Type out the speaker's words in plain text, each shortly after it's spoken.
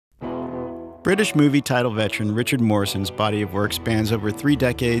British movie title veteran Richard Morrison's body of work spans over 3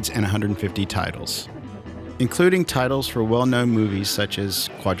 decades and 150 titles, including titles for well-known movies such as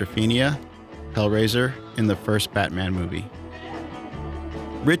Quadrophenia, Hellraiser, and the first Batman movie.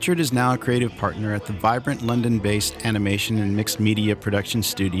 Richard is now a creative partner at the vibrant London-based animation and mixed media production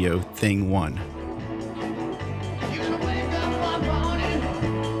studio Thing One.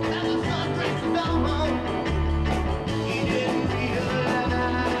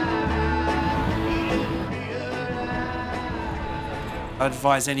 I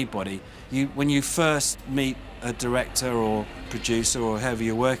advise anybody, when you first meet a director or producer or whoever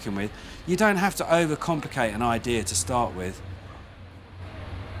you're working with, you don't have to overcomplicate an idea to start with.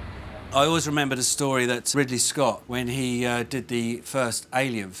 I always remember the story that Ridley Scott, when he did the first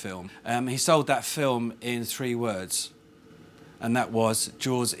Alien film, he sold that film in 3 words, and that was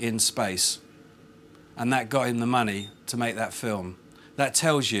Jaws in space. And that got him the money to make that film. That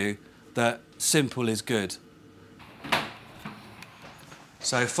tells you that simple is good.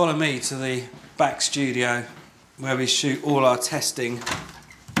 So follow me to the back studio where we shoot all our testing.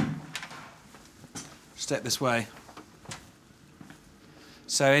 Step this way.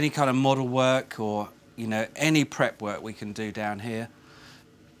 So any kind of model work or, any prep work we can do down here,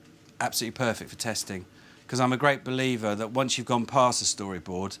 absolutely perfect for testing. Because I'm a great believer that once you've gone past the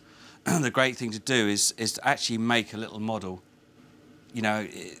storyboard, the great thing to do is to actually make a little model.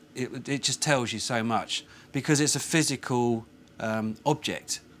 It just tells you so much because it's a physical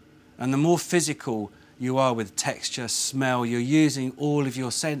object. And the more physical you are with texture, smell, you're using all of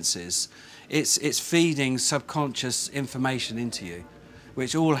your senses, it's feeding subconscious information into you,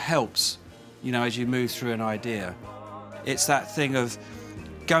 which all helps, as you move through an idea. It's that thing of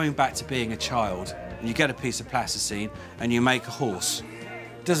going back to being a child, and you get a piece of plasticine and you make a horse.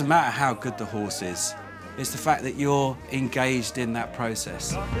 It doesn't matter how good the horse is, it's the fact that you're engaged in that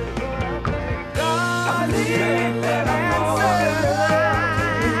process.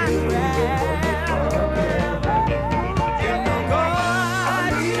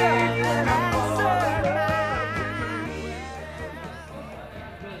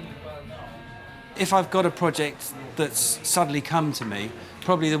 If I've got a project that's suddenly come to me,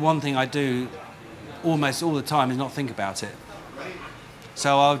 probably the one thing I do almost all the time is not think about it.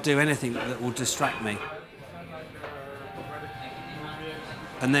 So I'll do anything that will distract me.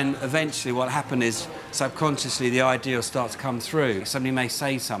 And then eventually what will happen is, subconsciously, the idea will start to come through. Somebody may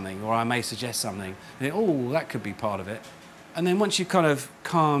say something, or I may suggest something, and oh, that could be part of it. And then once you kind of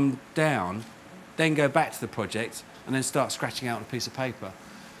calm down, then go back to the project, and then start scratching out on a piece of paper.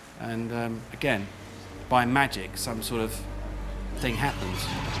 And again, by magic, some sort of thing happens.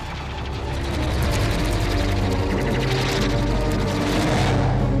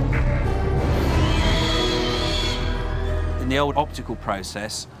 In the old optical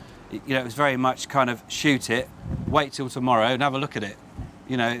process, it was very much kind of shoot it, wait till tomorrow and have a look at it.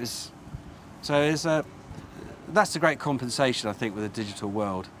 That's the great compensation, I think, with the digital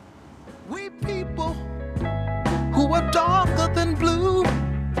world. We people who are darker than blue,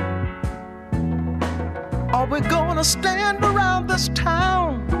 are we gonna stand around this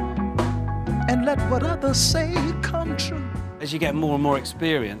town and let what others say come true? As you get more and more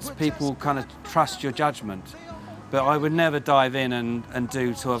experience, people kind of trust your judgment. But I would never dive in and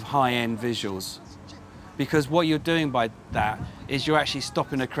do sort of high-end visuals, because what you're doing by that is you're actually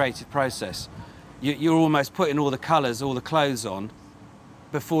stopping a creative process. You're almost putting all the colours, all the clothes on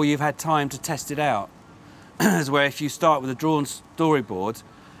before you've had time to test it out. As where if you start with a drawn storyboard,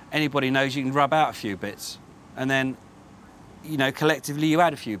 anybody knows you can rub out a few bits, and then, collectively you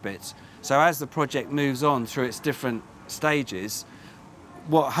add a few bits. So as the project moves on through its different stages,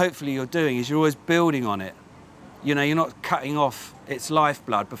 what hopefully you're doing is you're always building on it. You're not cutting off its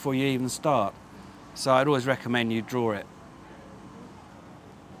lifeblood before you even start. So I'd always recommend you draw it.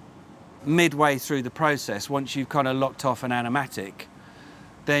 Midway through the process, once you've kind of locked off an animatic,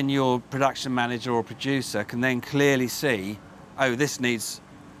 then your production manager or producer can then clearly see, oh, this needs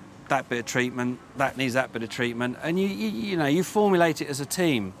that bit of treatment, that needs that bit of treatment, and you formulate it as a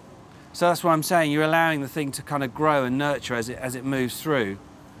team. So that's what I'm saying, you're allowing the thing to kind of grow and nurture as it moves through.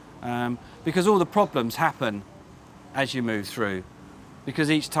 Because all the problems happen as you move through, because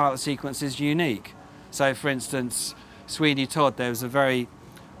each title sequence is unique. So for instance, Sweeney Todd, there was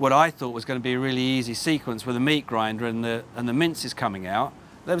what I thought was going to be a really easy sequence with a meat grinder and the minces coming out.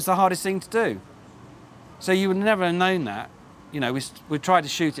 That was the hardest thing to do. So you would never have known that. We tried to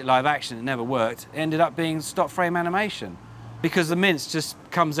shoot it live action, it never worked. It ended up being stop frame animation because the mince just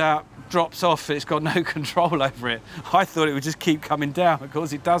comes out, drops off, it's got no control over it. I thought it would just keep coming down, of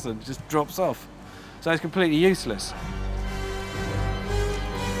course it doesn't, it just drops off. So it's completely useless.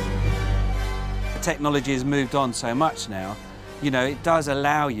 technology has moved on so much now, you know, it does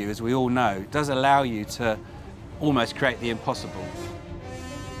allow you, as we all know, it does allow you to almost create the impossible.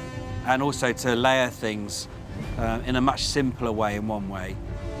 And also to layer things in a much simpler way, in one way.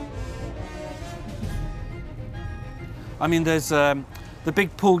 I mean, there's the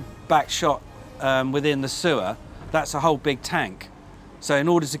big pulled back shot within the sewer, that's a whole big tank. So in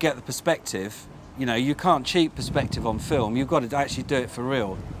order to get the perspective, you know, you can't cheat perspective on film, you've got to actually do it for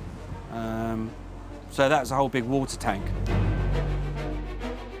real. So that's a whole big water tank.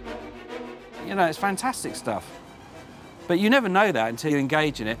 You know, it's fantastic stuff. But you never know that until you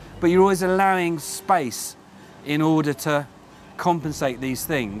engage in it, but you're always allowing space in order to compensate these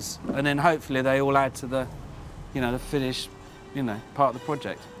things, and then hopefully they all add to the, you know, the finished, you know, part of the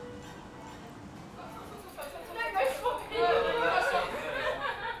project.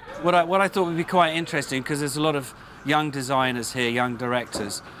 What I thought would be quite interesting, because there's a lot of young designers here, young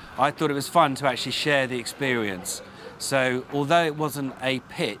directors, I thought it was fun to actually share the experience. So although it wasn't a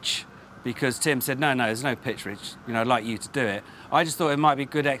pitch, because Tim said, no, there's no pitch, Rich, you know, I'd like you to do it, I just thought it might be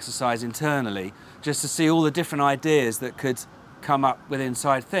good exercise internally, just to see all the different ideas that could come up with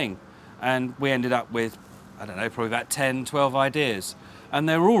inside thing. And we ended up with, I don't know, probably about 10, 12 ideas. And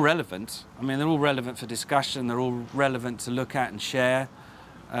they're all relevant. I mean, they're all relevant for discussion, they're all relevant to look at and share.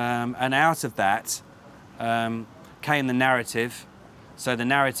 And out of that came the narrative. So the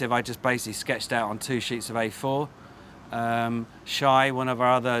narrative I just basically sketched out on 2 sheets of A4. Shai, one of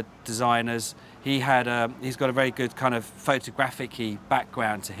our other designers, he's got a very good kind of photographic-y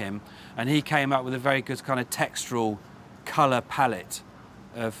background to him, and he came up with a very good kind of textural colour palette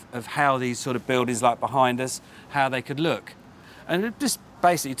of how these sort of buildings like behind us, how they could look. And it just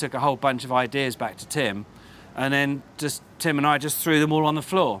basically took a whole bunch of ideas back to Tim, and then Tim and I just threw them all on the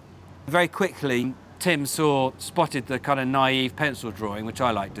floor. Very quickly, Tim spotted the kind of naive pencil drawing, which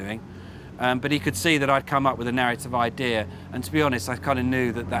I like doing, but he could see that I'd come up with a narrative idea, and to be honest, I kind of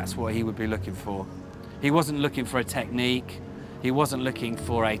knew that that's what he would be looking for. He wasn't looking for a technique, he wasn't looking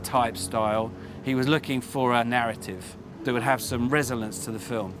for a type style, he was looking for a narrative that would have some resonance to the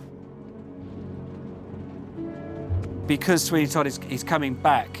film. Because Sweeney Todd is coming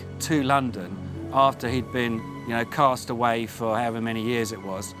back to London after he'd been, you know, cast away for however many years it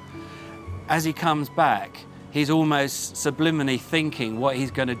was, as he comes back, he's almost subliminally thinking what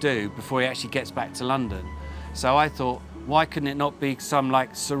he's going to do before he actually gets back to London. So I thought, why couldn't it not be some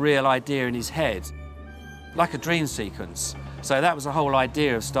like surreal idea in his head? Like a dream sequence. So that was the whole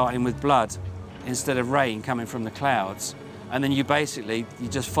idea of starting with blood instead of rain coming from the clouds. And then you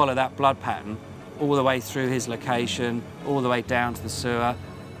just follow that blood pattern all the way through his location, all the way down to the sewer,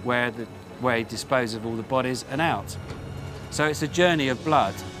 where he disposed of all the bodies and out. So it's a journey of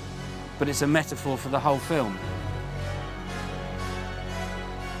blood, but it's a metaphor for the whole film.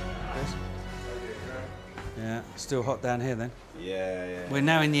 Yeah, still hot down here then? Yeah. We're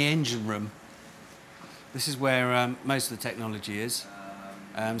now in the engine room. This is where most of the technology is.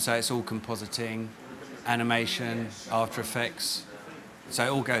 So it's all compositing, animation, After Effects. So it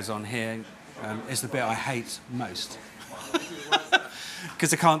all goes on here. It's the bit I hate most.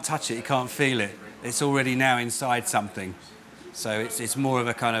 Because I can't touch it, you can't feel it. It's already now inside something. So it's more of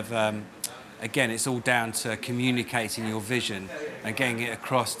a kind of, again, it's all down to communicating your vision and getting it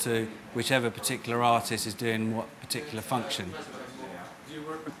across to whichever particular artist is doing what particular function.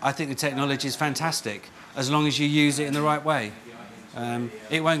 I think the technology is fantastic, as long as you use it in the right way.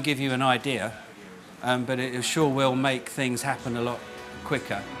 It won't give you an idea, but it sure will make things happen a lot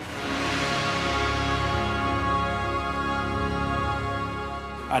quicker.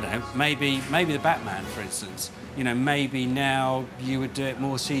 I don't know, maybe the Batman, for instance. You know, maybe now you would do it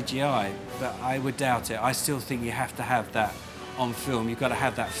more CGI, but I would doubt it. I still think you have to have that on film. You've got to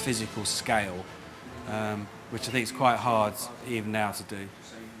have that physical scale, which I think is quite hard even now to do.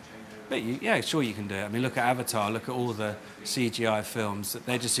 But yeah, sure you can do it. I mean, look at Avatar, look at all the CGI films.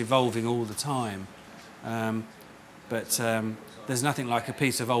 They're just evolving all the time. But there's nothing like a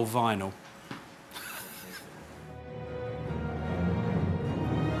piece of old vinyl.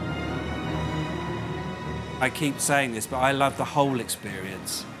 I keep saying this, but I love the whole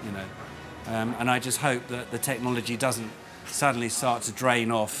experience, you know. And I just hope that the technology doesn't suddenly start to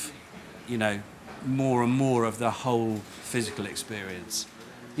drain off, you know, more and more of the whole physical experience.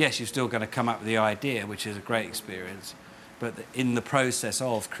 Yes, you're still going to come up with the idea, which is a great experience, but in the process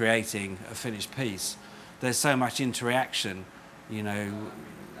of creating a finished piece, there's so much interaction, you know,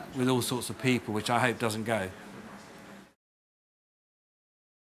 with all sorts of people, which I hope doesn't go.